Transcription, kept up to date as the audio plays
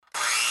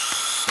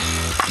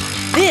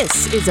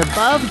This is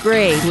Above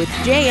Grade with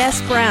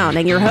J.S. Brown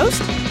and your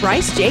host,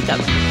 Bryce Jacob.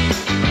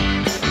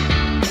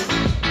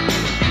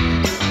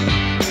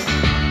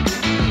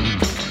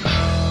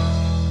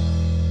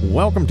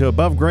 Welcome to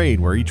Above Grade,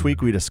 where each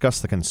week we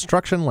discuss the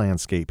construction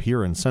landscape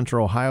here in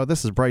Central Ohio.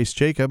 This is Bryce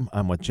Jacob.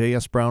 I'm with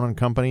J.S. Brown and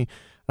Company.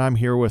 I'm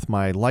here with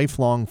my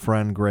lifelong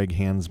friend, Greg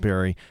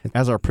Hansberry,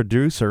 as our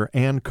producer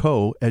and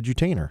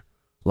co-edutainer.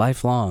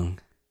 Lifelong.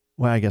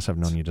 Well, I guess I've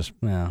known you just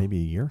maybe a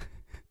year.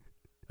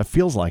 It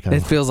feels like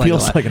it feels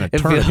like an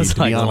eternity. It feels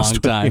like a long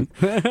time.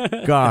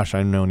 Gosh,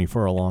 I've known you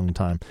for a long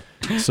time.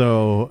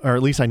 So, or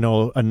at least I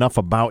know enough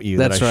about you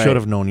that I should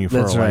have known you for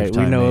a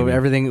lifetime. We know maybe.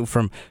 everything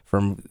from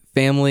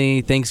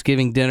family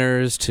Thanksgiving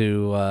dinners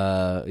to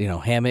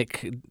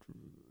hammock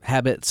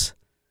habits.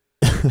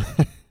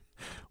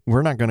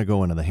 We're not going to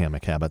go into the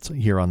hammock habits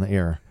here on the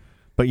air,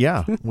 but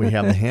yeah, we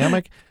have the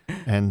hammock,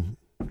 and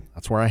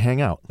that's where I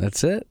hang out.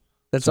 That's it.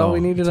 That's all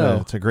we need to know.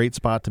 It's a great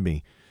spot to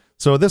be.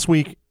 So this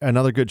week,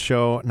 another good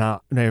show.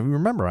 Now,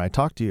 remember, I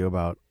talked to you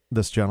about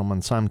this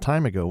gentleman some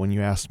time ago when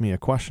you asked me a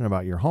question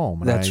about your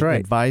home. And That's right. I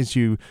advised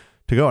you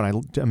to go, and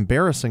I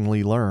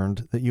embarrassingly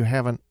learned that you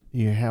haven't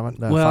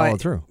followed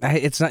through.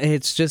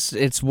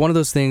 It's one of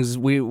those things.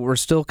 We're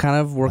still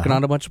kind of working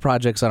on a bunch of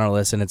projects on our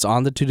list, and it's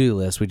on the to-do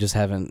list. We just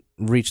haven't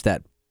reached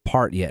that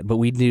part yet. But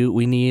we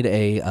need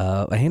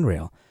a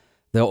handrail.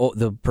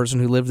 The person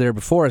who lived there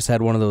before us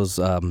had one of those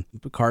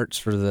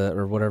carts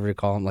or whatever you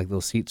call them, like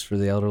those seats for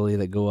the elderly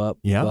that go up.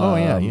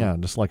 Yeah.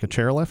 Just like a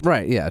chairlift.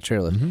 Right. Yeah, a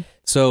chairlift. Mm-hmm.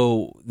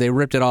 So they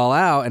ripped it all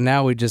out, and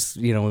now we just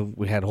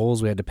we had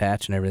holes we had to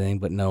patch and everything,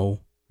 but no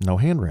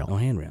handrail. No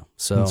handrail.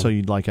 So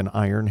you'd like an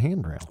iron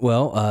handrail.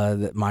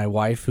 Well, my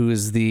wife, who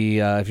is the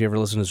if you ever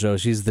listen to the show,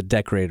 she's the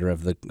decorator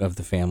of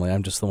the family.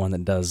 I'm just the one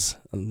that does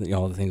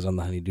all the things on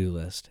the honey-do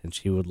list, and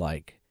she would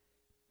like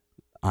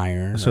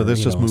iron. So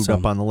this just moved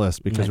up on the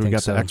list because we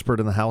got the expert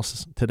in the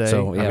house today.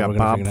 So, I got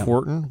Bob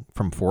Fortin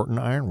from Fortin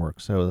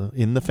Ironworks. So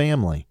in the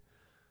family.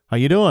 How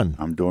you doing?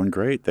 I'm doing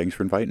great. Thanks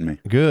for inviting me.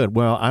 Good.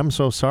 Well, I'm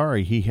so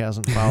sorry he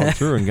hasn't followed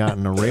through and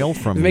gotten a rail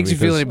from me. It makes you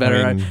feel any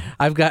better.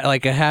 I've got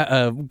like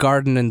a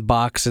garden and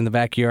box in the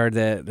backyard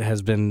that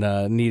has been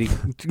needing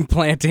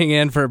planting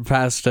in for the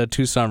past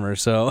 2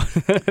 summers. So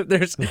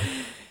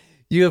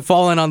you have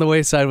fallen on the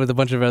wayside with a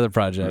bunch of other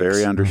projects.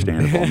 Very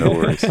understandable. No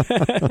worries.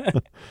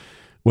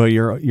 Well,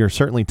 you're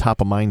certainly top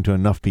of mind to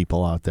enough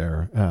people out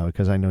there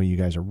because I know you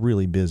guys are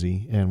really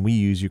busy, and we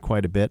use you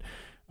quite a bit.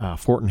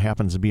 Fortin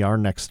happens to be our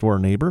next door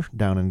neighbor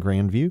down in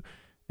Grandview,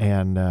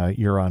 and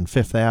you're on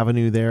 5th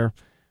Avenue there.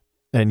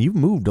 And you've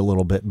moved a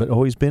little bit, but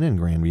always been in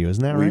Grandview,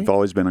 isn't that right? We've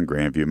always been in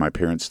Grandview. My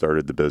parents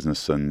started the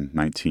business in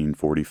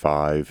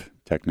 1945,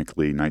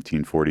 technically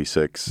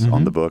 1946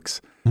 on the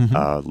books,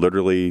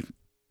 literally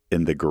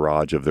in the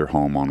garage of their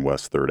home on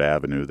West 3rd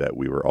Avenue that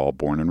we were all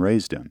born and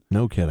raised in.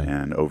 No kidding.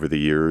 And over the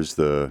years,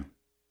 the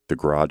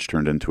garage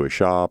turned into a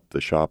shop. The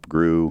shop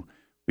grew.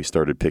 We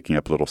started picking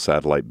up little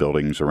satellite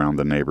buildings around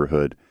the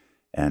neighborhood.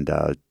 And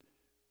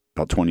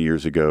about 20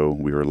 years ago,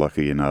 we were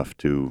lucky enough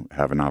to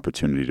have an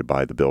opportunity to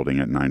buy the building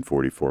at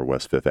 944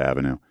 West 5th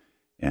Avenue.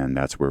 And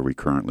that's where we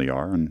currently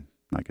are. And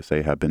like I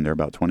say, have been there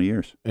about 20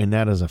 years. And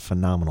that is a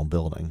phenomenal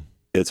building.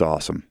 It's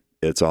awesome.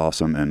 It's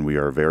awesome. And we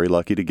are very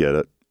lucky to get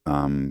it.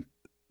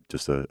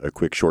 Just a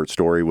quick short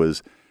story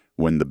was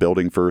when the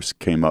building first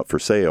came up for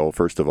sale,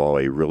 first of all,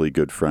 a really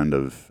good friend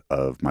of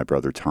my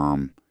brother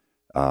Tom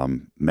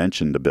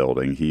mentioned the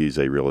building. He's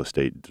a real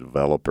estate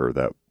developer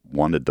that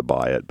wanted to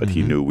buy it, but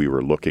he knew we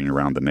were looking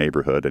around the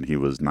neighborhood, and he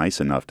was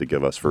nice enough to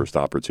give us first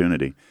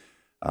opportunity.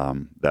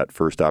 That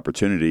first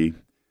opportunity,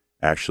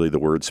 actually the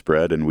word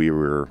spread, and we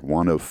were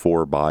one of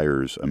 4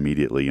 buyers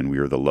immediately, and we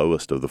were the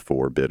lowest of the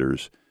 4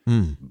 bidders.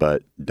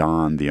 But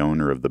Don, the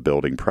owner of the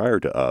building prior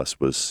to us,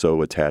 was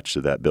so attached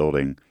to that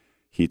building,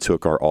 he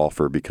took our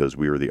offer because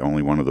we were the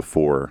only one of the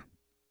 4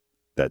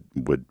 that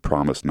would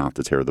promise not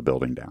to tear the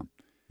building down.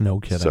 No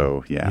kidding.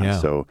 So, yeah.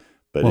 So,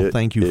 but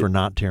thank you for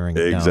not tearing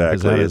it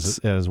exactly, down.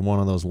 Exactly. That is one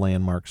of those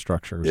landmark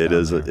structures. It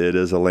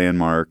is a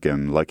landmark,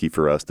 and lucky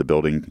for us, the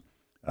building,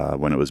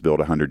 when it was built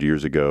 100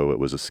 years ago, it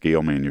was a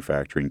scale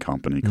manufacturing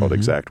company called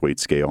Exact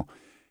Weight Scale.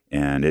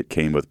 And it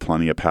came with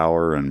plenty of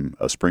power and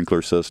a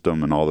sprinkler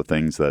system and all the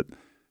things that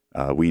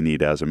we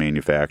need as a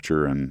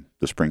manufacturer. And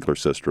the sprinkler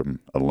system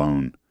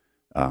alone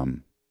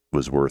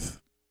was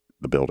worth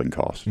the building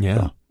cost. Yeah.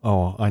 So,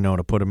 oh, I know.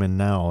 To put them in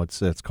now,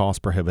 it's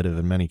cost prohibitive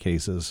in many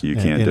cases. You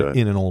can't do it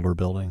in an older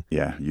building.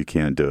 Yeah, you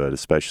can't do it,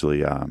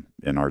 especially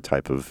in our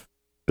type of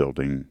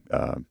building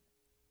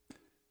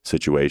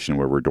situation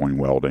where we're doing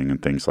welding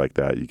and things like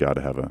that. You got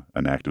to have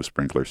an active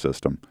sprinkler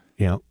system.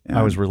 Yeah,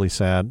 I was really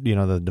sad.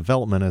 The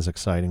development is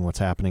exciting, what's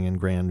happening in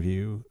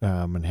Grandview,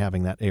 and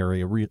having that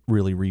area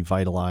really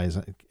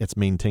revitalized. It's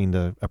maintained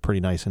a pretty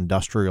nice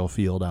industrial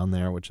feel down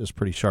there, which is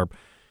pretty sharp.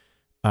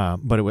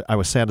 But I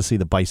was sad to see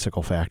the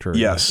bicycle factory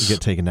get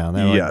taken down.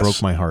 That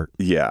broke my heart.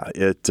 Yeah,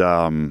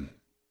 the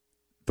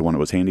one that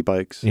was Handy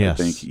Bikes, yes.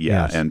 I think.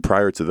 Yeah, yes. And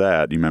prior to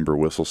that, you remember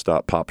Whistle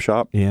Stop Pop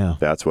Shop? Yeah.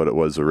 That's what it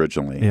was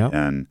originally. Yeah.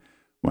 And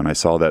when I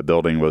saw that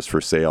building was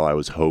for sale, I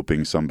was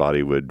hoping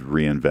somebody would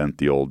reinvent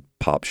the old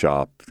pop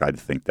shop. I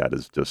think that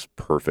is just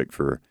perfect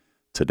for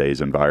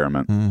today's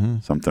environment. Mm-hmm.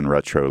 Something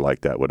retro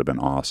like that would have been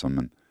awesome.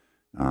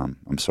 And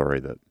I'm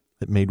sorry that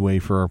it made way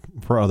for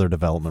other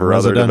development, for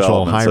other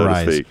residential development, high so to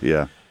rise. speak.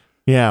 Yeah.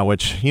 Yeah,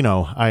 which,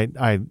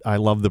 I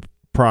love the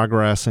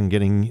progress and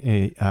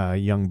getting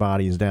young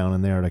bodies down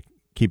in there to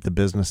keep the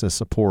businesses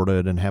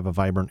supported and have a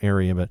vibrant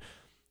area. But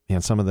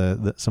some of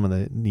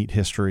the neat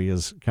history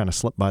has kind of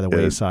slipped by the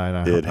wayside.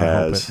 I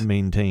hope it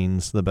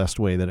maintains the best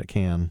way that it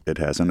can. It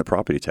has, and the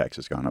property tax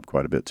has gone up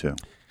quite a bit too.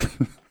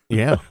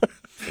 Yeah.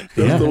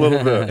 Just a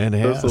little bit. It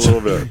Just has. a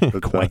little bit.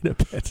 But, Quite a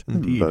bit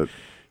indeed. But,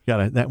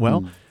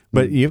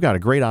 But you've got a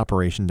great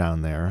operation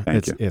down there.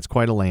 Thank you. It's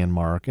quite a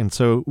landmark. And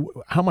so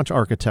how much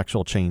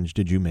architectural change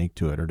did you make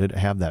to it, or did it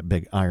have that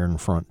big iron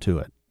front to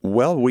it?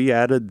 well, we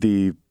added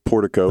the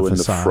portico in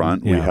the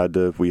front. Yeah.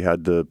 We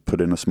had to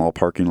put in a small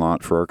parking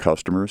lot for our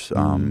customers.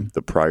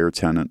 The prior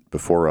tenant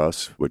before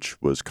us,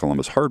 which was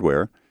Columbus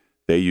Hardware,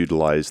 they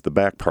utilized the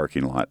back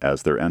parking lot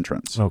as their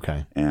entrance.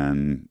 Okay.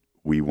 And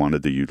we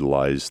wanted to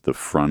utilize the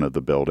front of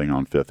the building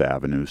on Fifth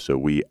Avenue, so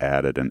we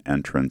added an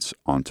entrance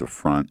onto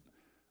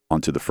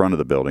the front of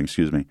the building,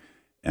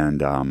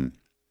 and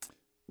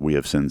we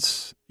have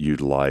since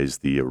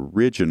utilized the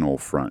original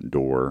front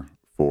door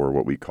for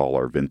what we call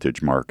our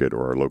vintage market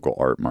or our local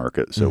art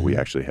market. So we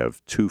actually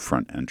have two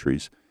front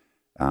entries.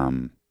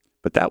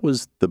 But that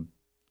was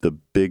the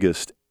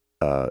biggest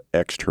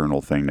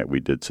external thing that we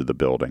did to the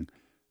building.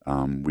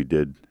 We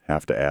did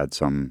have to add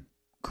some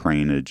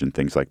craneage and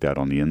things like that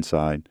on the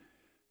inside.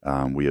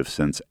 We have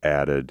since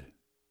added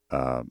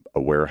a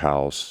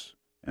warehouse,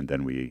 and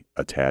then we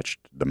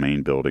attached the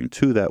main building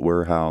to that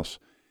warehouse,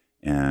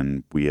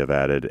 and we have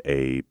added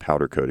a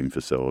powder coating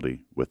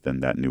facility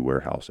within that new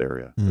warehouse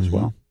area as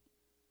well.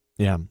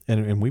 Yeah,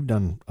 and we've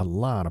done a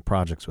lot of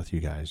projects with you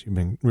guys. You've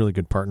been really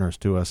good partners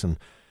to us, and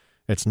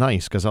it's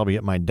nice because I'll be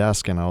at my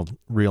desk and I'll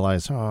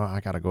realize, I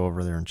got to go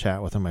over there and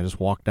chat with them. I just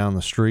walk down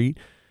the street,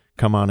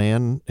 come on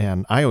in,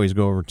 and I always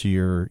go over to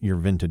your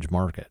vintage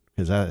market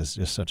because that is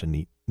just such a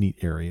neat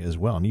area as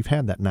well. And you've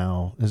had that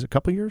now, is it a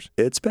couple years?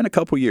 It's been a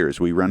couple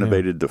years. We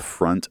renovated the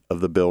front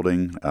of the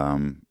building.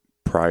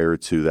 Prior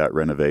to that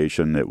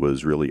renovation, it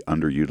was really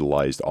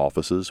underutilized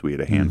offices. We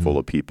had a handful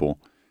of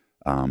people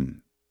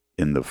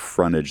in the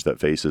frontage that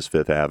faces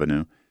Fifth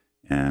Avenue,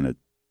 and it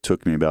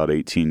took me about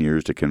 18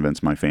 years to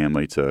convince my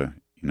family to,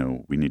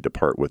 we need to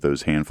part with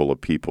those handful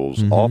of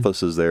people's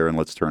offices there, and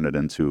let's turn it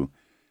into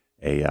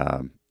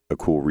a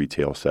cool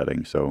retail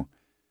setting. So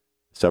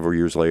several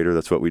years later,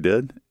 that's what we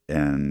did,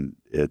 and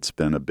it's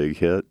been a big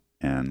hit.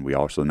 And we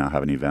also now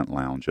have an event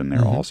lounge in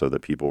there also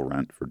that people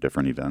rent for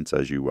different events,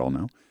 as you well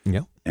know.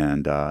 Yeah.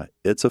 And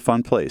it's a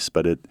fun place,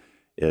 but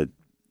it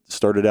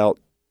started out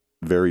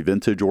very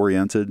vintage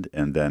oriented,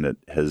 and then it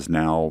has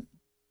now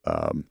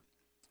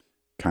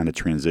kind of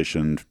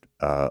transitioned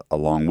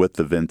along with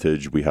the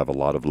vintage. We have a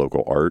lot of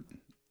local art,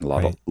 a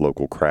lot of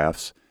local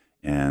crafts,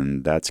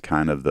 and that's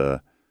kind of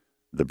the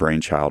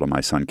brainchild of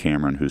my son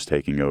Cameron, who's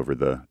taking over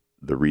the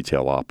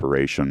retail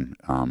operation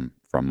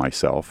from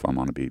myself. I'm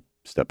going to be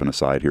stepping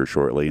aside here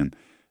shortly, and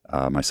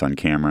my son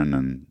Cameron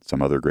and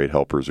some other great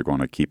helpers are going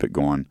to keep it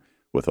going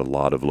with a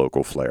lot of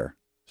local flair.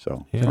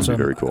 So it's going to be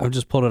very cool. I've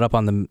just pulled it up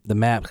on the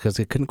map because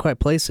I couldn't quite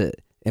place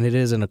it, and it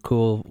is in a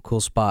cool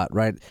spot.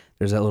 Right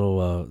there's that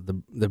little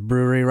the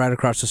brewery right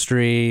across the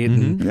street.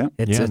 And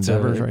it's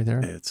Endeavor's right there.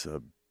 It's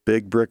a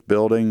big brick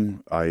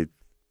building. I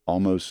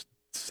almost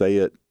say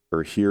it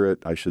or hear it,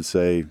 I should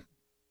say,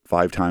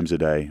 5 times a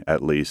day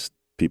at least.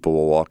 People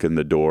will walk in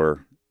the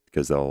door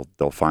because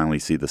they'll finally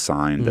see the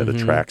sign that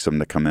attracts them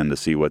to come in to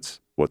see what's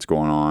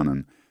going on,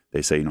 and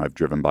they say, I've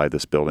driven by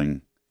this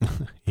building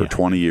for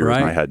 20 years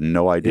and I had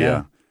no idea.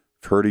 Yeah.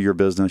 I've heard of your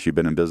business. You've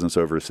been in business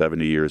over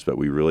 70 years, but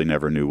we really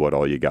never knew what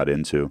all you got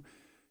into.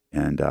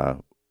 And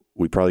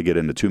we probably get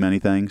into too many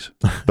things,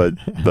 but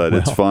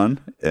it's fun,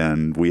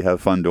 and we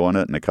have fun doing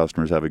it, and the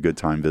customers have a good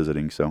time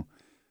visiting. So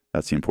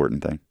that's the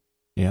important thing.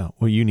 Yeah.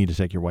 Well, you need to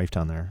take your wife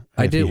down there.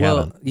 I did.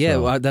 Well,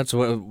 So. that's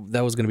what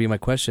that was going to be my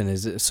question.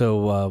 Is it,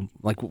 so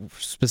like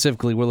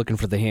specifically, we're looking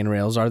for the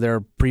handrails. Are there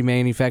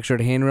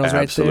pre-manufactured handrails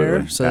right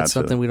there? So that's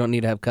something we don't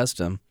need to have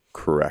custom.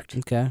 Correct.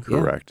 Okay.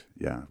 Correct.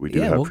 Yeah, we do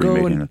have we'll pre-made.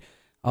 go and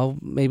I'll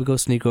maybe go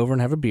sneak over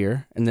and have a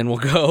beer, and then we'll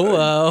go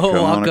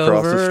walk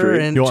across the over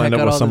street. and You'll check end up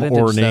out with all some the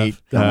vintage ornate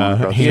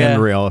stuff.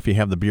 handrail if you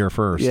have the beer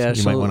first. Yeah,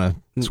 you might want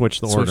to switch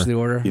the order. Switch the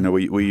order.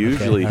 We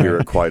usually hear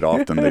it quite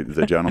often.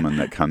 The gentlemen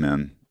that come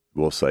in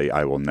will say,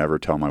 I will never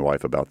tell my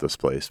wife about this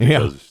place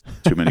because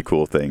too many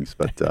cool things.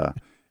 But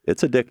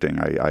it's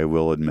addicting, I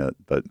will admit.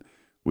 But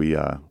we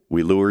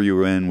lure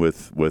you in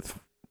with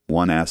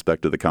one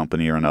aspect of the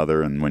company or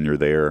another, and when you're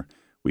there,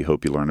 we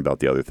hope you learn about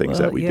the other things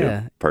that we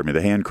do. Pardon me,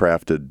 the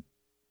handcrafted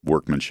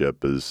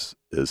workmanship is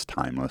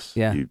timeless.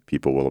 Yeah.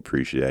 People will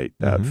appreciate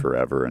that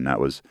forever. And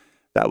that was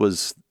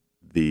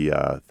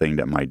the thing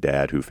that my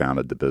dad, who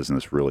founded the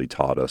business, really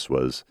taught us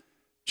was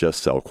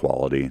just sell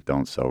quality.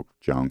 Don't sell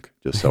junk.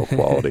 Just sell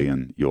quality,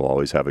 and you'll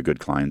always have a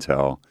good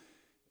clientele,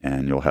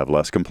 and you'll have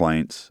less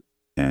complaints,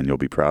 and you'll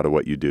be proud of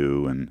what you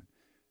do, and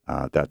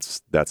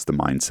That's the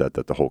mindset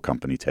that the whole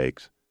company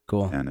takes.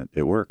 Cool. And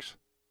it works.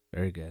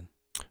 Very good.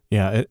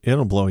 Yeah,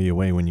 it'll blow you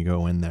away when you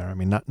go in there. I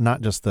mean,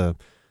 not just the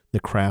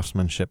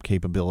craftsmanship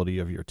capability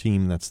of your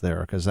team that's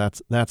there, because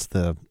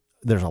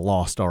there's a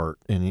lost art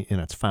and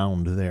it's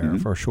found there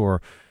for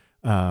sure,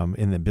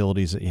 in the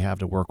abilities that you have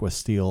to work with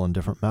steel and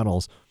different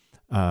metals,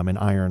 and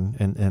iron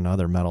and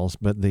other metals.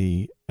 But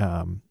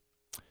that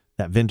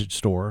vintage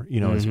store,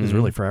 is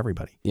really for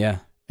everybody. Yeah.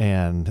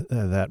 And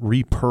that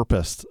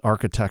repurposed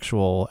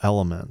architectural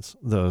elements,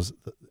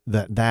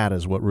 that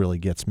is what really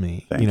gets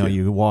me. Thank you.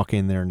 You walk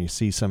in there and you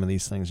see some of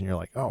these things and you're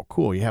like, oh,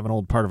 cool. You have an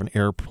old part of an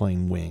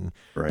airplane wing,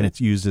 Right. and it's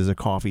used as a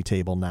coffee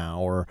table now,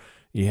 or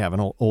you have an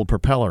old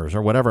propellers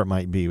or whatever it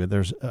might be. But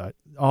there's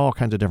all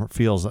kinds of different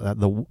feels.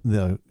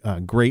 The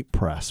grape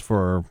press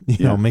for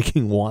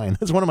making wine.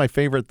 That's one of my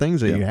favorite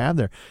things that you have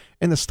there,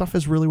 and the stuff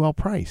is really well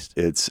priced.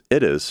 It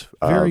is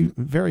Very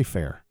very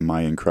fair.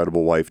 My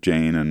incredible wife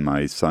Jane and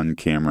my son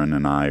Cameron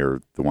and I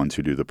are the ones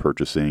who do the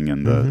purchasing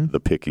and the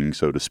picking,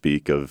 so to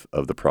speak, of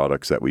the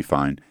products that we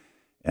find.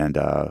 And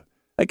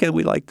again,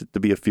 we like it to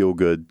be a feel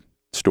good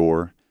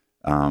store.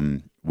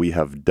 We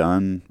have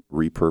done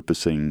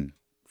repurposing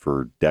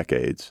for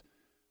decades,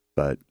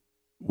 but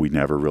we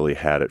never really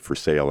had it for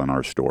sale in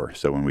our store.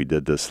 So when we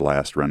did this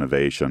last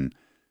renovation,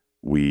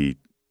 we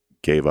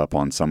gave up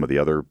on some of the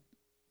other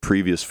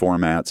previous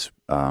formats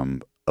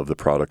of the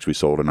products we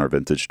sold in our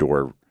vintage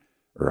store,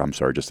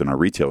 just in our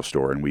retail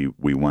store. And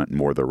we went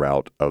more the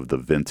route of the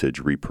vintage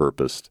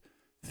repurposed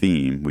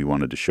theme. We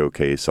wanted to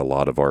showcase a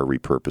lot of our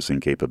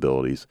repurposing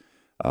capabilities,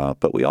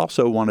 but we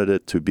also wanted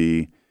it to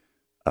be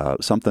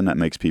something that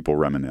makes people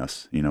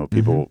reminisce.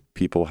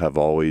 People have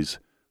always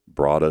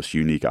brought us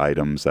unique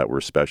items that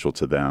were special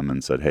to them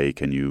and said, hey,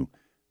 can you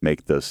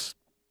make this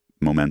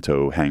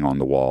memento hang on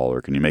the wall, or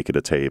can you make it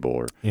a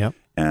table?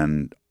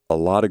 And a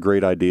lot of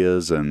great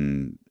ideas,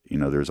 and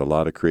there's a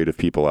lot of creative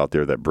people out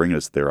there that bring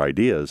us their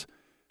ideas,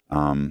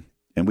 and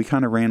we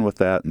kind of ran with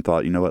that and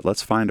thought,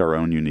 let's find our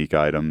own unique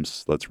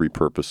items, let's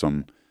repurpose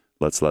them,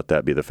 let's let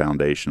that be the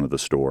foundation of the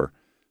store.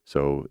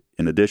 So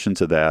in addition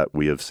to that,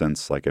 we have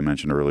since, like I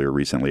mentioned earlier,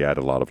 recently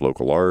added a lot of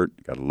local art,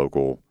 got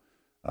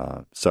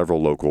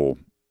several local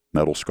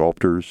metal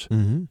sculptors,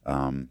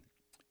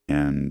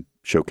 and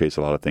showcase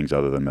a lot of things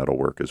other than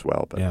metalwork as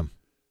well. But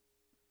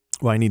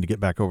Well, I need to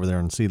get back over there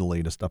and see the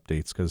latest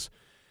updates, because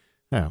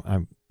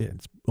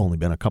it's only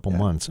been a couple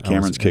months.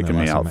 Cameron's kicking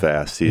me out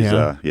fast. He's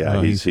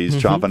he's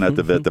chomping at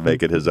the bit to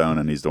make it his own,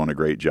 and he's doing a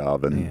great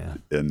job.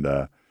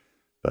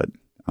 But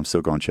I'm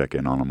still going to check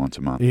in on him once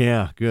a month.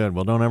 Yeah, good.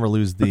 Well, don't ever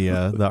lose the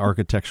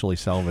architecturally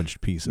salvaged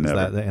pieces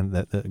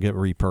that get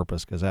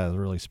repurposed, because that is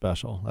really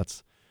special.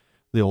 That's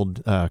the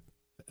old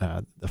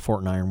the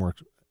Fortin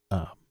Ironworks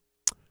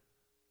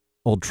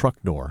old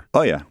truck door.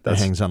 Oh yeah, that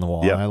hangs on the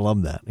wall. Yeah. I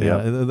love that.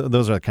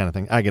 Those are the kind of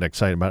things I get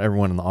excited about.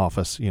 Everyone in the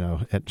office,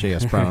 at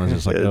JS Brown is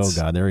just like, oh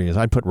God, there he is.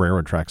 I'd put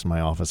railroad tracks in my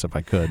office if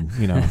I could.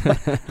 I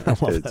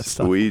love that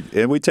stuff.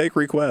 We take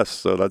requests,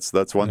 so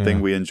that's one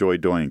thing we enjoy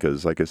doing,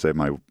 because, like I said,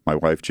 my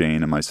wife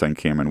Jane and my son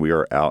Cameron, we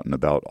are out and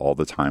about all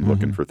the time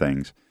looking for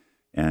things,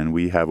 and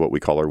we have what we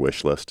call our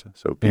wish list.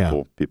 So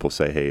people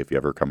say, hey, if you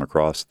ever come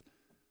across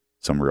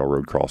some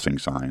railroad crossing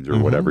signs or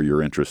whatever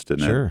you're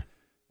interested in,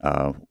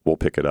 we'll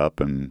pick it up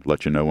and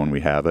let you know when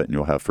we have it, and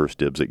you'll have first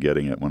dibs at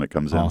getting it when it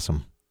comes in.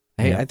 Awesome.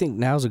 Hey, I think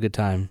now's a good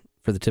time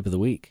for the tip of the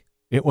week.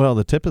 Well,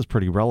 the tip is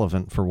pretty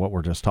relevant for what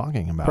we're just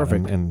talking about.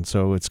 Perfect. And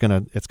so it's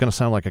gonna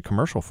sound like a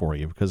commercial for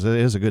you, because it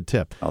is a good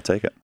tip. I'll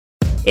take it.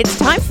 It's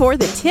time for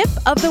the tip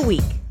of the week.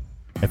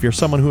 If you're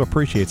someone who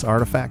appreciates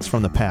artifacts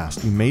from the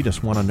past, you may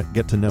just want to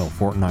get to know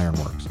Fortin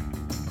Ironworks.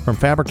 From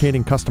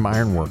fabricating custom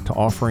ironwork to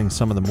offering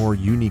some of the more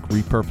unique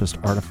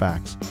repurposed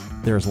artifacts,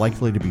 there is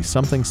likely to be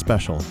something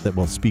special that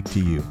will speak to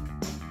you.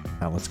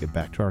 Now let's get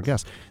back to our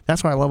guest.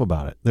 That's what I love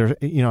about it. There's,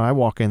 I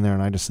walk in there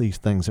and I just see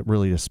things that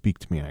really just speak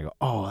to me, and I go,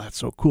 oh, that's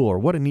so cool, or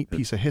what a neat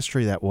piece of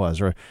history that was,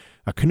 or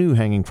a canoe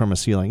hanging from a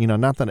ceiling.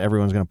 Not that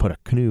everyone's going to put a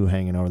canoe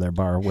hanging over their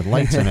bar with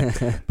lights in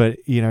it, but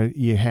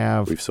you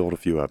have. We've sold a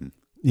few of them.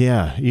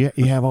 Yeah, you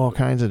have all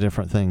kinds of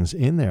different things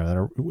in there that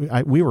are.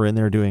 We were in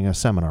there doing a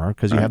seminar,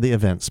 because you have the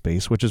event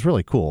space, which is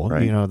really cool.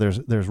 Right.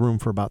 There's room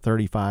for about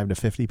 35 to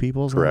 50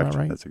 people. Is Correct. That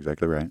right? That's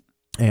exactly right.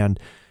 And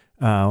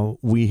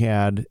we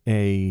had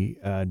a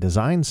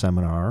design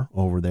seminar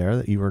over there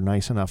that you were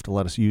nice enough to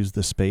let us use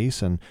the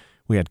space, and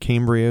we had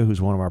Cambria, who's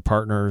one of our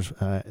partners,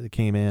 that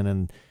came in,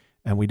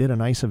 and we did a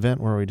nice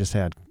event where we just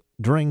had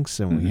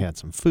drinks and we had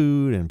some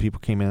food, and people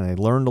came in and they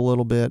learned a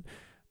little bit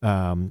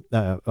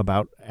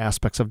about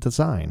aspects of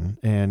design,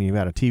 and you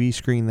had a TV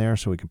screen there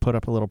so we could put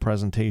up a little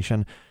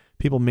presentation.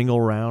 People mingle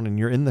around, and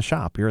you're in the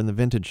shop, you're in the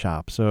vintage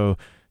shop, so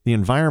the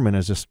environment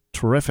is just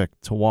terrific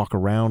to walk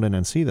around in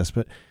and see this.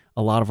 But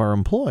a lot of our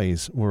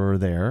employees were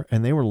there,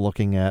 and they were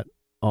looking at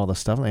all the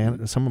stuff.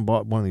 Someone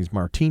bought one of these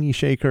martini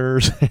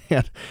shakers,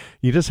 and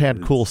you just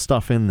had cool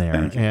stuff in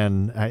there,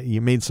 and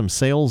you made some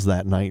sales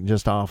that night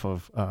just off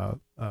of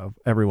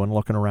everyone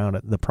looking around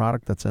at the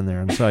product that's in there.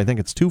 And so I think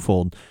it's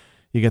twofold.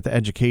 You get the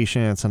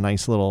education. It's a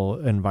nice little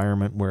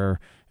environment where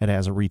it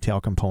has a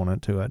retail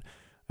component to it.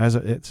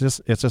 It's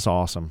just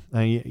awesome.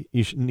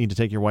 You should need to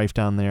take your wife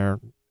down there,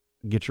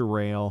 get your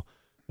rail,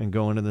 and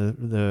go into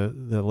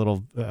the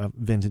little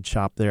vintage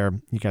shop there.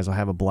 You guys will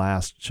have a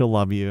blast. She'll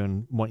love you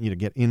and want you to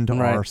get into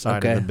our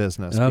side of the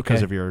business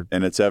because of your...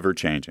 And it's ever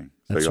changing,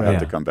 so That's you'll right.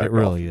 have to come back. It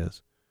really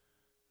is.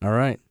 All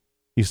right.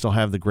 You still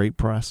have the grape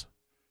press?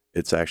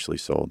 It's actually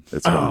sold.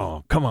 It's gone.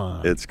 Oh, come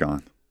on. It's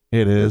gone.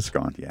 It is? It's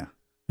gone, yeah.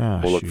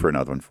 Oh, we'll look for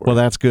another one for you. Well,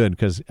 that's good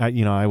because,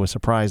 I was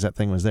surprised that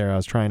thing was there. I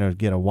was trying to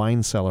get a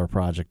wine cellar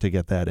project to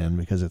get that in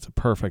because it's a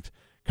perfect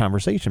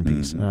conversation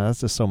piece. Mm-hmm.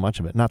 That's just so much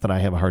of it. Not that I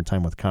have a hard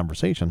time with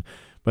conversation,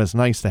 but it's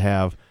nice to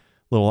have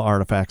little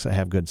artifacts that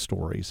have good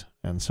stories.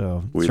 And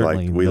so we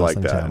certainly like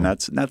that. And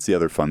that's the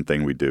other fun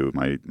thing we do.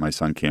 My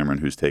son Cameron,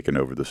 who's taken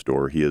over the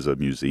store, he has a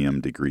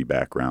museum degree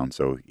background,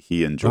 so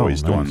he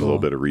enjoys doing a little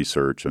bit of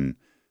research and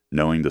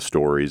knowing the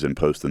stories and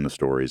posting the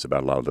stories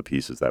about a lot of the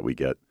pieces that we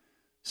get.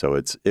 So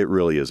it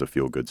really is a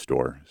feel-good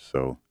store.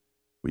 So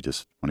we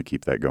just want to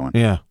keep that going.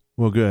 Yeah.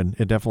 Well, good.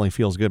 It definitely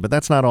feels good, but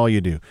that's not all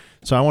you do.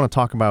 So I want to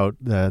talk about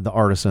the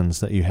artisans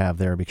that you have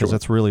there because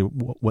that's really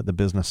what the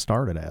business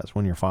started as.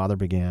 When your father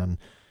began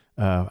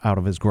out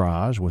of his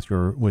garage with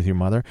your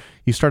mother,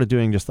 you started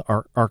doing just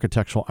the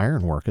architectural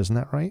ironwork. Isn't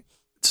that right?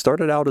 It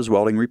started out as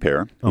welding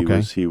repair. Okay.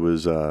 He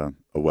was a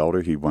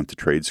welder. He went to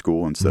trade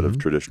school instead of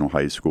traditional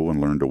high school and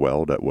learned to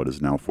weld at what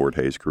is now Fort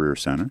Hays Career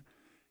Center.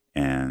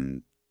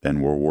 And then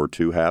World War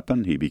II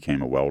happened. He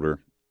became a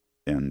welder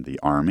in the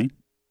Army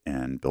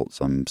and built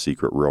some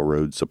secret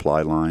railroad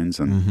supply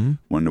lines. And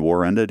when the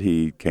war ended,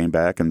 he came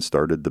back and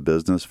started the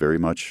business very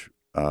much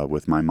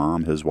with my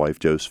mom, his wife,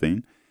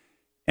 Josephine,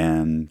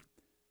 and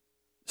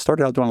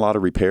started out doing a lot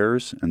of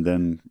repairs and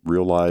then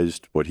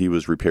realized what he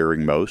was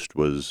repairing most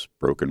was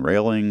broken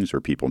railings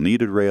or people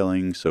needed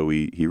railings. So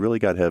he really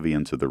got heavy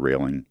into the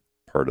railing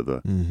part of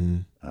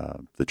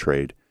the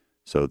trade.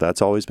 So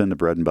that's always been the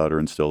bread and butter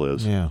and still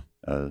is. Yeah.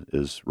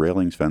 Is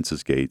railings,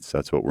 fences, gates.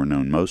 That's what we're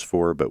known most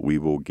for, but we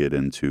will get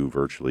into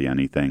virtually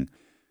anything.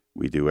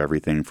 We do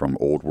everything from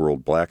old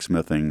world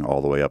blacksmithing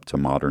all the way up to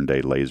modern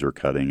day laser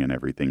cutting and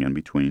everything in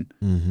between.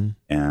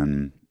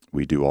 And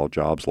we do all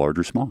jobs, large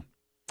or small.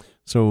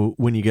 So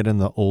when you get in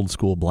the old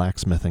school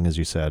blacksmithing, as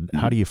you said,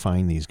 how do you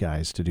find these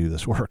guys to do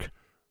this work?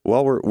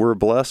 Well, we're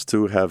blessed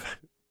to have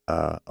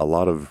a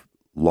lot of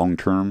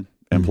long-term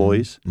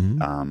employees,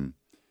 and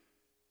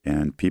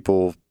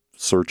people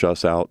search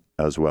us out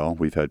as well.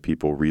 We've had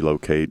people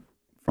relocate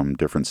from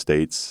different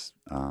states,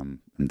 and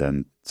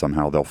then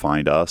somehow they'll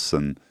find us,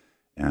 and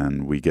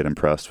we get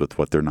impressed with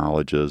what their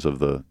knowledge is of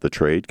the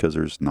trade because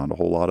there's not a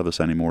whole lot of us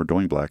anymore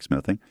doing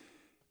blacksmithing.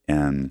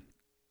 And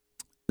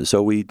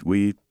so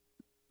we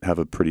have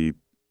a pretty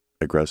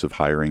aggressive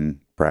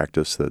hiring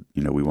practice that,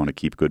 we want to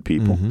keep good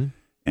people.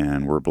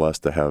 And we're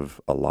blessed to have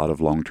a lot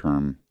of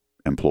long-term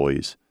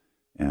employees.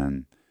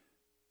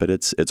 But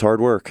it's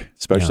hard work,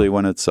 especially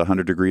when it's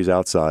 100 degrees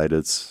outside.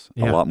 It's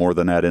a lot more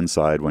than that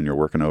inside when you're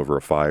working over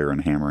a fire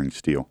and hammering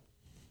steel.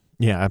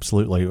 Yeah,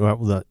 absolutely.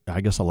 Well,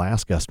 I guess the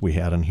last guest we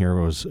had in here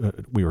was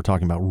we were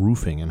talking about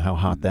roofing and how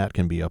hot that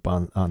can be up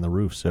on the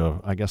roof.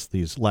 So I guess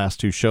these last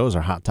two shows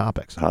are hot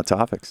topics. Hot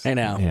topics. Hey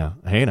now. Yeah.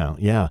 Hey now.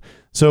 Yeah.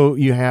 So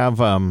you have.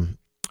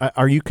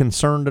 Are you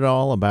concerned at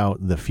all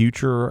about the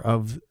future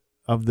of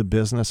the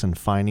business and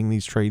finding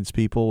these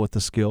tradespeople with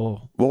the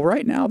skill? Well,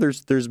 right now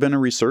there's been a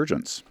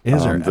resurgence.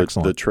 Is there?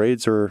 Excellent. The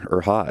trades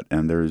are hot,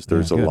 and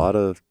there's a lot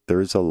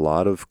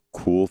of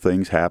cool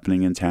things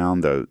happening in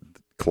town.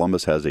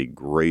 Columbus has a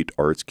great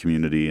arts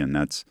community, and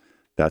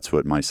that's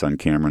what my son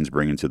Cameron's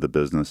bringing to the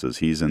business. Is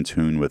he's in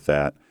tune with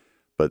that.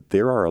 But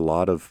there are a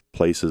lot of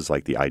places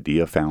like the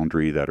Idea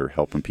Foundry that are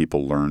helping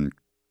people learn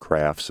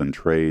crafts and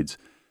trades.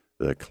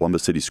 The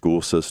Columbus City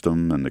School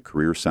System and the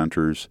career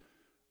centers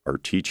are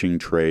teaching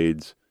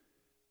trades.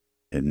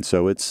 And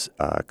so it's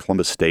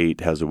Columbus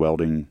State has a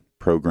welding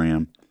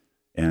program.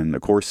 And,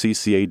 of course,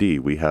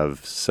 CCAD. We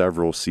have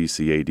several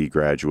CCAD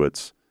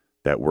graduates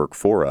that work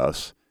for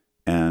us.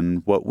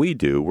 And what we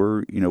do,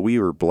 we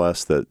are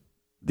blessed that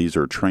these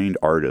are trained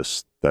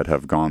artists that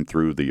have gone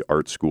through the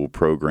art school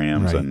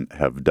programs and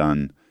have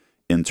done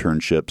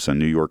internships in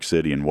New York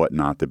City and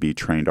whatnot to be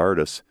trained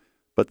artists.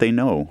 But they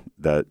know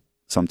that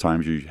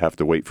sometimes you have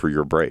to wait for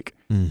your break.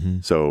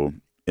 So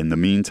in the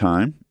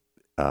meantime,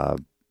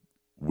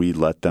 we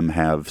let them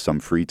have some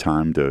free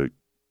time to,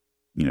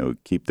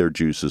 keep their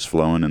juices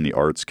flowing in the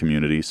arts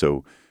community.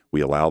 So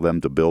we allow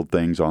them to build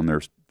things on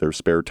their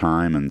spare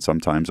time and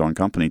sometimes on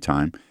company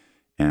time,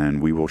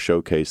 and we will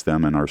showcase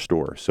them in our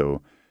store.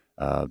 So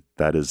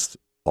that is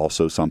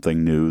also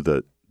something new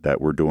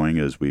that we're doing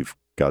is we've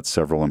got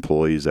several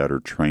employees that are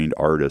trained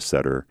artists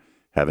that are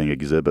having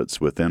exhibits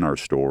within our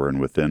store and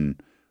within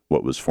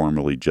what was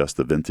formerly just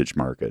the vintage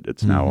market.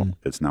 It's now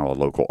a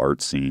local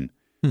art scene,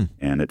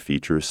 and it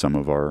features some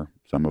of our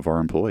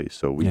employees.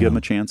 So we give them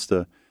a chance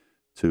to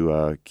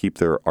keep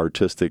their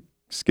artistic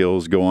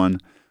skills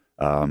going.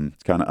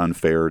 It's kind of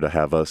unfair to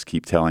have us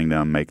keep telling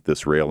them make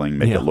this railing,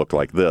 make it look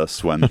like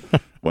this when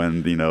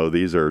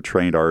these are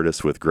trained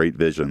artists with great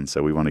vision.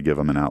 So we want to give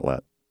them an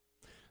outlet.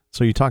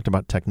 So you talked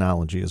about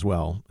technology as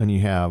well, and you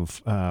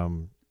have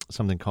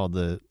something called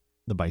the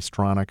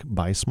Bystronic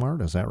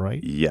BiSmart. Is that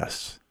right?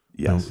 Yes.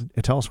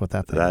 Tell us what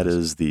that thing That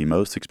is the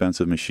most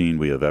expensive machine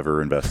we have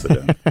ever invested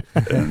in.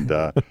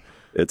 And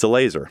it's a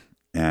laser.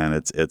 And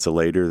it's a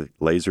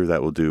laser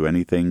that will do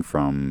anything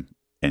from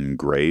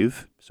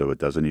engrave, so it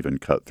doesn't even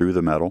cut through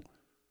the metal,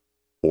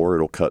 or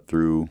it'll cut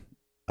through,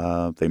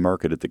 they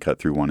market it to cut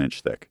through 1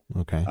 inch thick.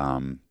 Okay.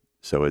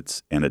 So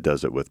it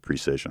does it with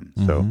precision.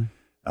 So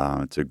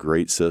it's a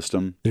great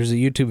system. There's a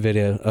YouTube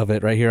video of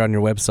it right here on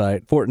your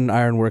website,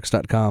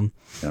 FortinIronworks.com.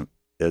 Yep.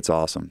 It's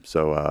awesome.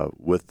 So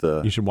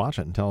you should watch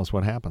it and tell us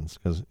what happens,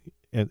 because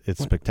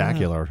it's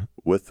spectacular.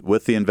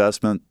 With the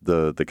investment,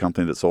 the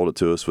company that sold it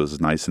to us was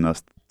nice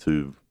enough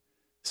to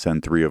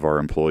send 3 of our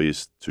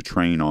employees to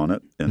train on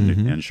it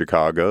in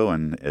Chicago,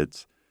 and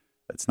it's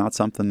not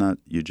something that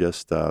you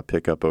just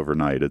pick up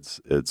overnight.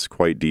 It's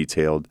quite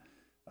detailed.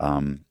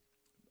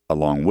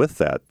 Along with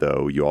that,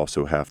 though, you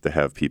also have to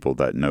have people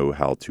that know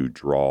how to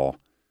draw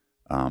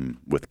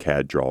with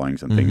CAD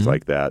drawings and things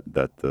like that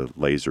the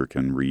laser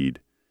can read.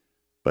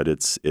 But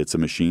it's a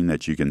machine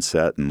that you can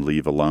set and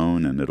leave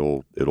alone, and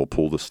it'll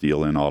pull the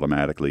steel in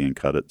automatically and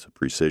cut it to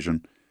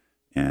precision.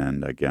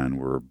 And again,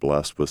 we're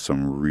blessed with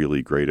some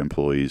really great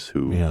employees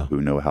who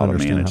know how to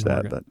manage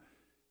that. But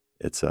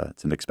it's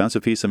an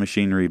expensive piece of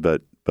machinery,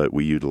 but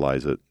we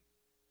utilize it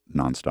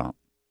nonstop.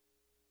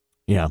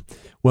 Yeah.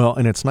 Well,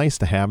 and it's nice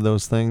to have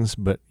those things,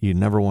 but you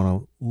never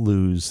want to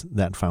lose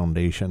that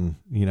foundation,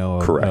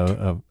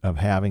 of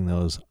having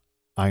those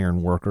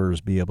iron workers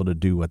be able to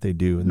do what they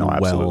do in the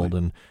weld.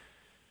 And,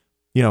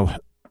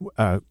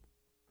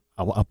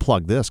 I'll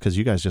plug this because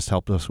you guys just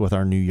helped us with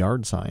our new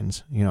yard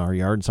signs. Our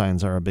yard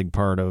signs are a big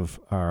part of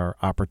our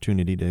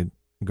opportunity to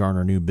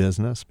garner new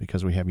business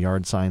because we have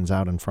yard signs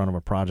out in front of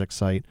a project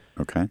site.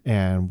 Okay.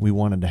 And we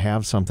wanted to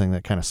have something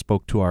that kind of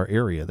spoke to our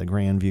area, the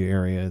Grandview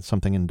area,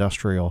 something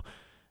industrial.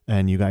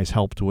 And you guys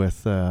helped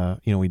with,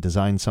 we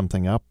designed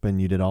something up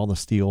and you did all the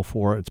steel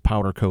for it. It's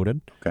powder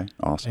coated. Okay,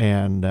 awesome.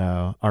 And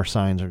our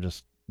signs are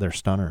they're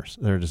stunners.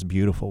 They're just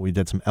beautiful. We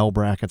did some L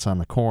brackets on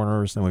the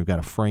corners. Then we've got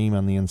a frame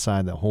on the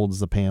inside that holds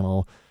the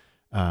panel.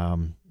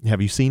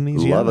 Have you seen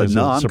these yet? Love it.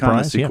 No, I'm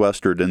kind of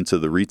sequestered into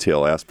the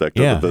retail aspect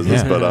of the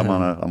business, but I'm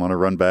gonna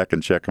run back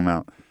and check them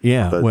out.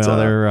 Yeah, but,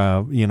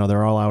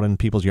 they're all out in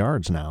people's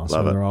yards now,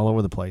 so they're all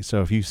over the place.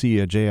 So if you see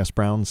a J.S.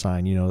 Brown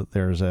sign,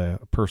 there's a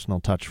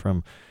personal touch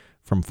from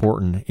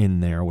Fortin in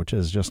there, which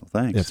is just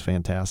it's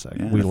fantastic.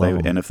 Yeah, we love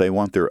them. And if they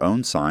want their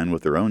own sign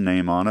with their own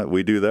name on it,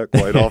 we do that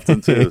quite often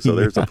too. So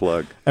there's a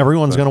plug.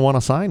 Everyone's going to want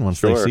a sign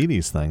once they see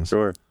these things.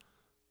 Sure.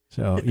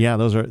 So yeah,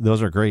 those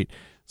are great.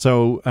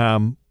 So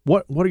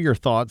what are your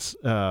thoughts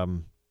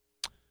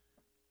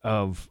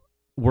of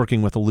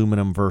working with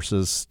aluminum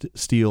versus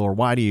steel, or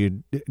why do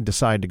you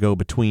decide to go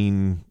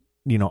between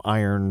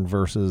iron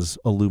versus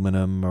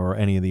aluminum or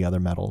any of the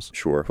other metals?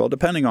 Sure. Well,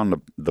 depending on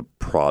the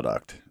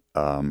product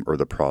or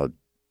the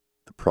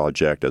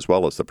project as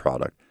well as the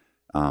product.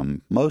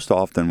 Most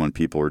often when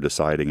people are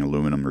deciding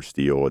aluminum or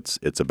steel,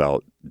 it's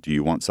about, do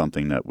you want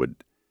something that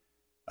would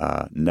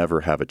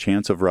never have a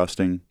chance of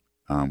rusting,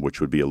 which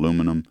would be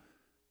aluminum,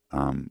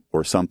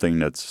 or something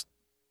that's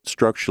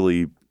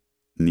structurally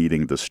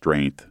needing the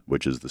strength,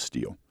 which is the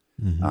steel.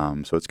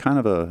 So it's kind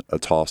of a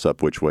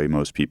toss-up which way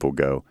most people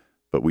go.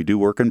 But we do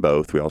work in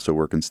both. We also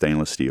work in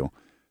stainless steel.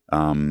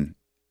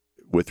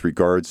 With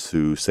regards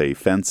to, say,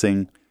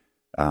 fencing,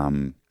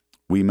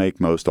 we make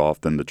most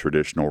often the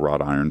traditional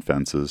wrought iron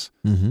fences.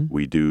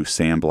 We do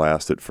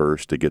sandblast it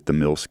first to get the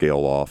mill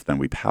scale off. Then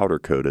we powder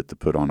coat it to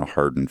put on a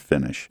hardened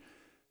finish.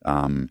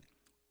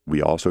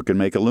 We also can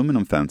make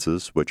aluminum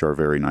fences, which are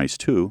very nice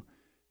too,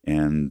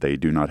 and they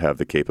do not have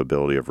the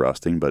capability of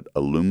rusting. But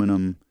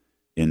aluminum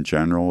in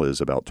general is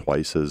about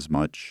twice as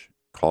much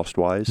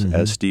cost-wise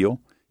as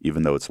steel.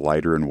 Even though it's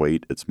lighter in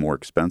weight, it's more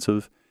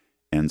expensive.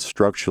 And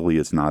structurally,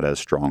 it's not as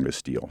strong as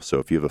steel. So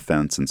if you have a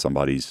fence and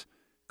somebody's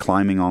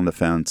climbing on the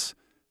fence,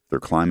 they're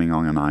climbing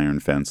on an iron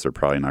fence, they're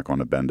probably not going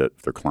to bend it.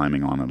 If they're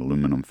climbing on an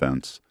aluminum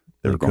fence,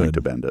 they're going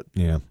to bend it.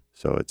 Yeah.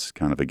 So it's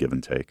kind of a give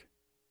and take.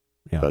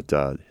 Yeah.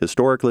 But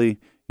historically,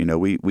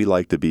 we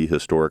like to be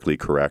historically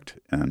correct,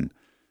 and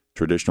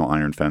traditional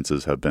iron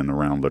fences have been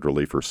around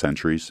literally for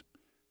centuries.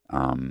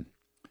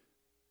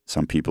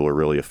 Some people are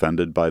really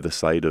offended by the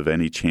sight of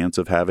any chance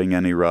of having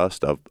any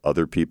rust.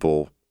 Other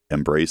people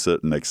embrace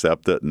it and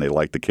accept it, and they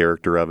like the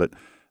character of it.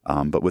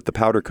 But with the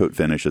powder coat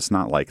finish, it's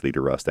not likely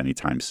to rust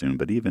anytime soon.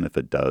 But even if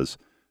it does,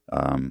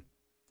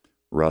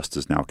 rust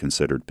is now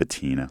considered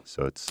patina.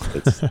 So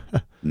it's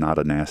not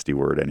a nasty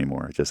word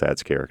anymore. It just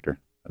adds character.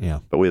 Yeah.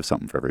 But we have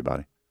something for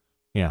everybody.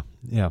 Yeah.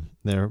 Yeah.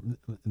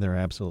 They're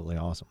absolutely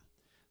awesome.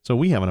 So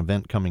we have an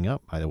event coming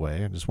up, by the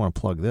way. I just want to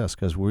plug this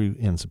because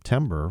in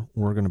September,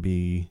 we're going to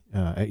be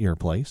at your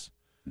place.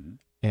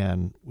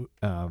 And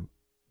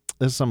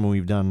this is something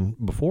we've done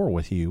before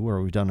with you,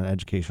 where we've done an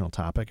educational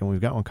topic, and we've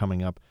got one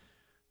coming up.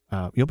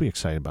 You'll be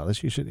excited about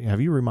this.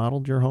 Have you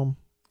remodeled your home?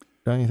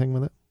 Done anything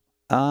with it?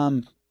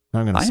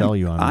 I'm going to sell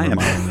you on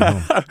remodeling your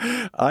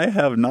home. I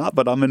have not,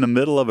 but I'm in the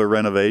middle of a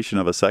renovation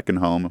of a second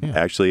home,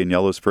 actually in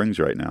Yellow Springs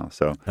right now.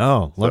 So,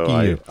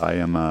 lucky you. I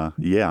am,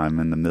 I'm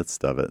in the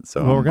midst of it.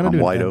 So we're I'm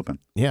wide open.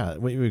 Yeah,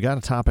 we've got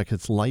a topic.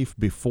 It's life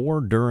before,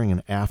 during,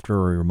 and after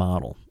a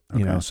remodel.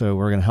 You know, so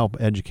we're going to help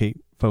educate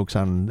folks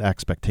on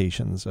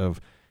expectations of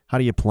how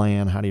do you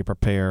plan, how do you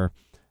prepare.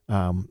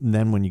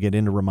 Then when you get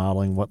into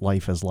remodeling, what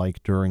life is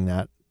like during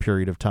that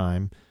period of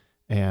time,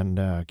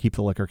 and keep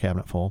the liquor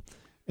cabinet full.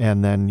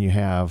 And then you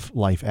have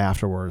life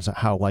afterwards,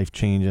 how life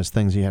changes,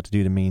 things you have to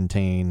do to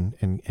maintain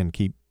and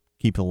keep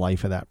the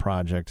life of that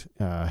project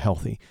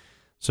healthy.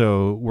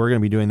 So we're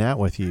going to be doing that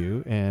with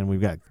you, and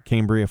we've got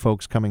Cambria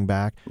folks coming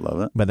back.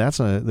 Love it. But this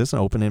is an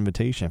open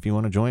invitation. If you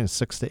want to join us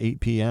 6 to 8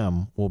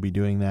 p.m., we'll be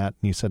doing that.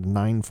 You said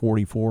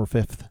 944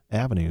 Fifth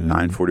Avenue.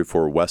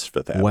 944 West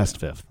Fifth Avenue. West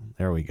Fifth.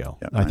 There we go.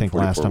 Yep, I think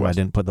last time West.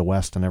 I didn't put the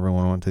West, and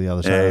everyone went to the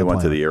other side. They of the went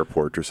to planet. the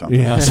airport or something.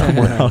 Yeah,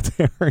 somewhere out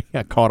there.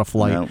 Yeah, caught a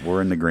flight. No,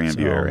 we're in the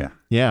Grandview area.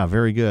 Yeah,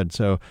 very good.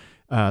 So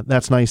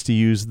that's nice to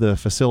use the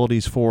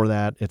facilities for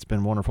that. It's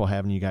been wonderful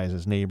having you guys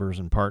as neighbors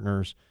and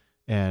partners,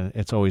 and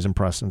it's always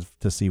impressive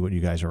to see what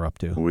you guys are up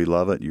to. We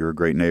love it. You're a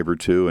great neighbor,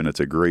 too, and it's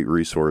a great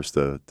resource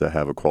to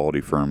have a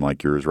quality firm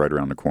like yours right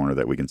around the corner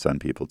that we can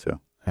send people to.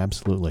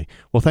 Absolutely.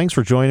 Well, thanks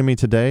for joining me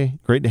today.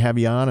 Great to have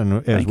you on,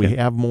 and as we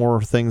have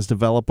more things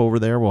develop over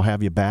there, we'll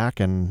have you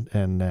back and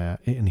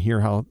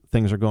hear how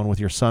things are going with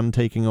your son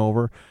taking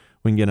over.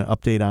 We can get an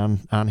update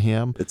on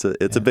him. It's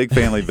a big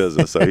family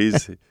business, so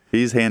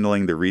he's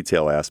handling the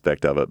retail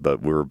aspect of it,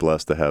 but we're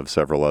blessed to have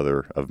several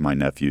other of my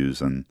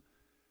nephews, and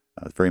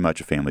very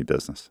much a family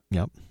business.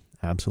 Yep,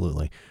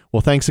 absolutely.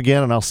 Well, thanks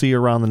again, and I'll see you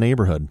around the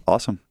neighborhood.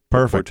 Awesome.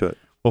 Perfect. Look forward to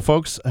it. Well,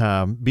 folks,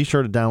 be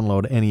sure to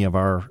download any of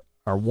our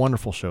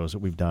wonderful shows that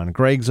we've done.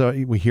 Greg's,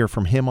 we hear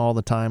from him all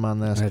the time on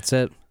this. That's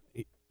it.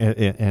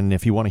 And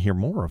if you want to hear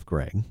more of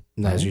Greg,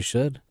 As you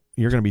should.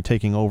 You're going to be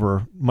taking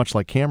over, much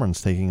like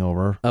Cameron's taking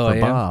over for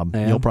Bob. I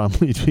am. You'll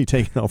probably be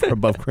taking over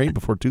above Crate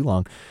before too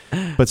long.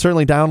 But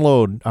certainly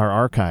download our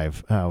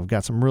archive. We've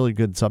got some really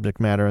good subject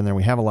matter in there.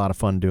 We have a lot of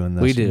fun doing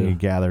this. We do. You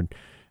gathered.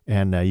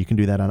 And you can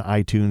do that on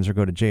iTunes or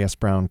go to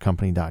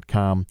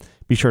jsbrowncompany.com.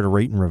 Be sure to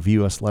rate and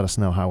review us. Let us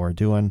know how we're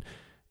doing.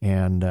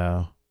 And,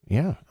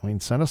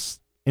 send us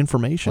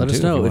information. Let us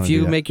too, know. if If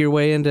you make your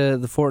way into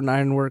the Fortin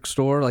Ironworks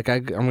store, like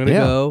I'm going to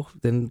go,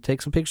 then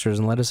take some pictures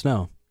and let us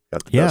know.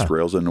 Got the best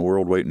rails in the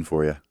world waiting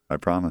for you. I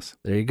promise.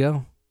 There you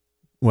go.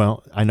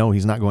 Well, I know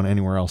he's not going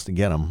anywhere else to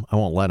get them. I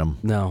won't let him.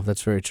 No,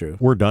 that's very true.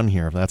 We're done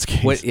here if that's the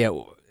case.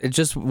 It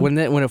just when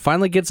it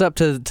finally gets up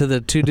to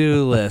the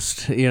to-do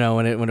list,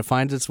 when it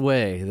finds its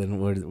way, then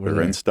we're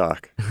They're in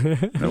stock.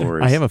 No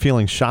worries. I have a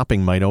feeling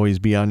shopping might always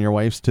be on your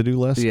wife's to-do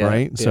list,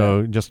 right? Yeah.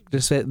 So just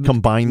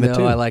combine the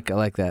two. No, I like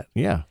that.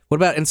 Yeah. What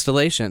about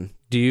installation?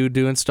 Do you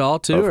do install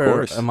too, of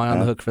course. Or am I on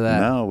the hook for that?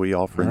 No, we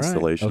offer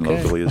installation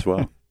locally as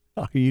well.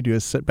 All you do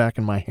is sit back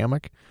in my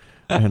hammock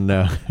and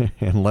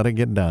and let it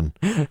get done.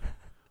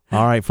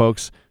 All right,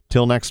 folks.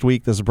 Till next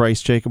week, this is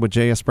Bryce Jacob with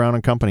J.S.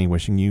 Brown & Company,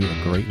 wishing you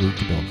a great week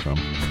to build from.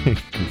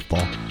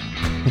 Goofball.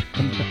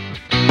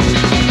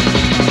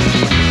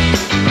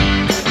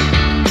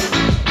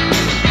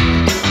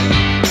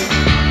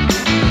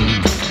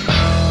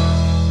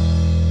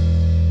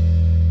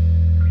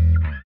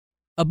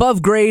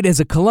 Above Grade is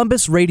a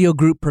Columbus Radio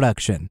Group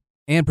production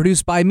and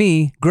produced by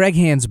me, Greg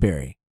Hansberry.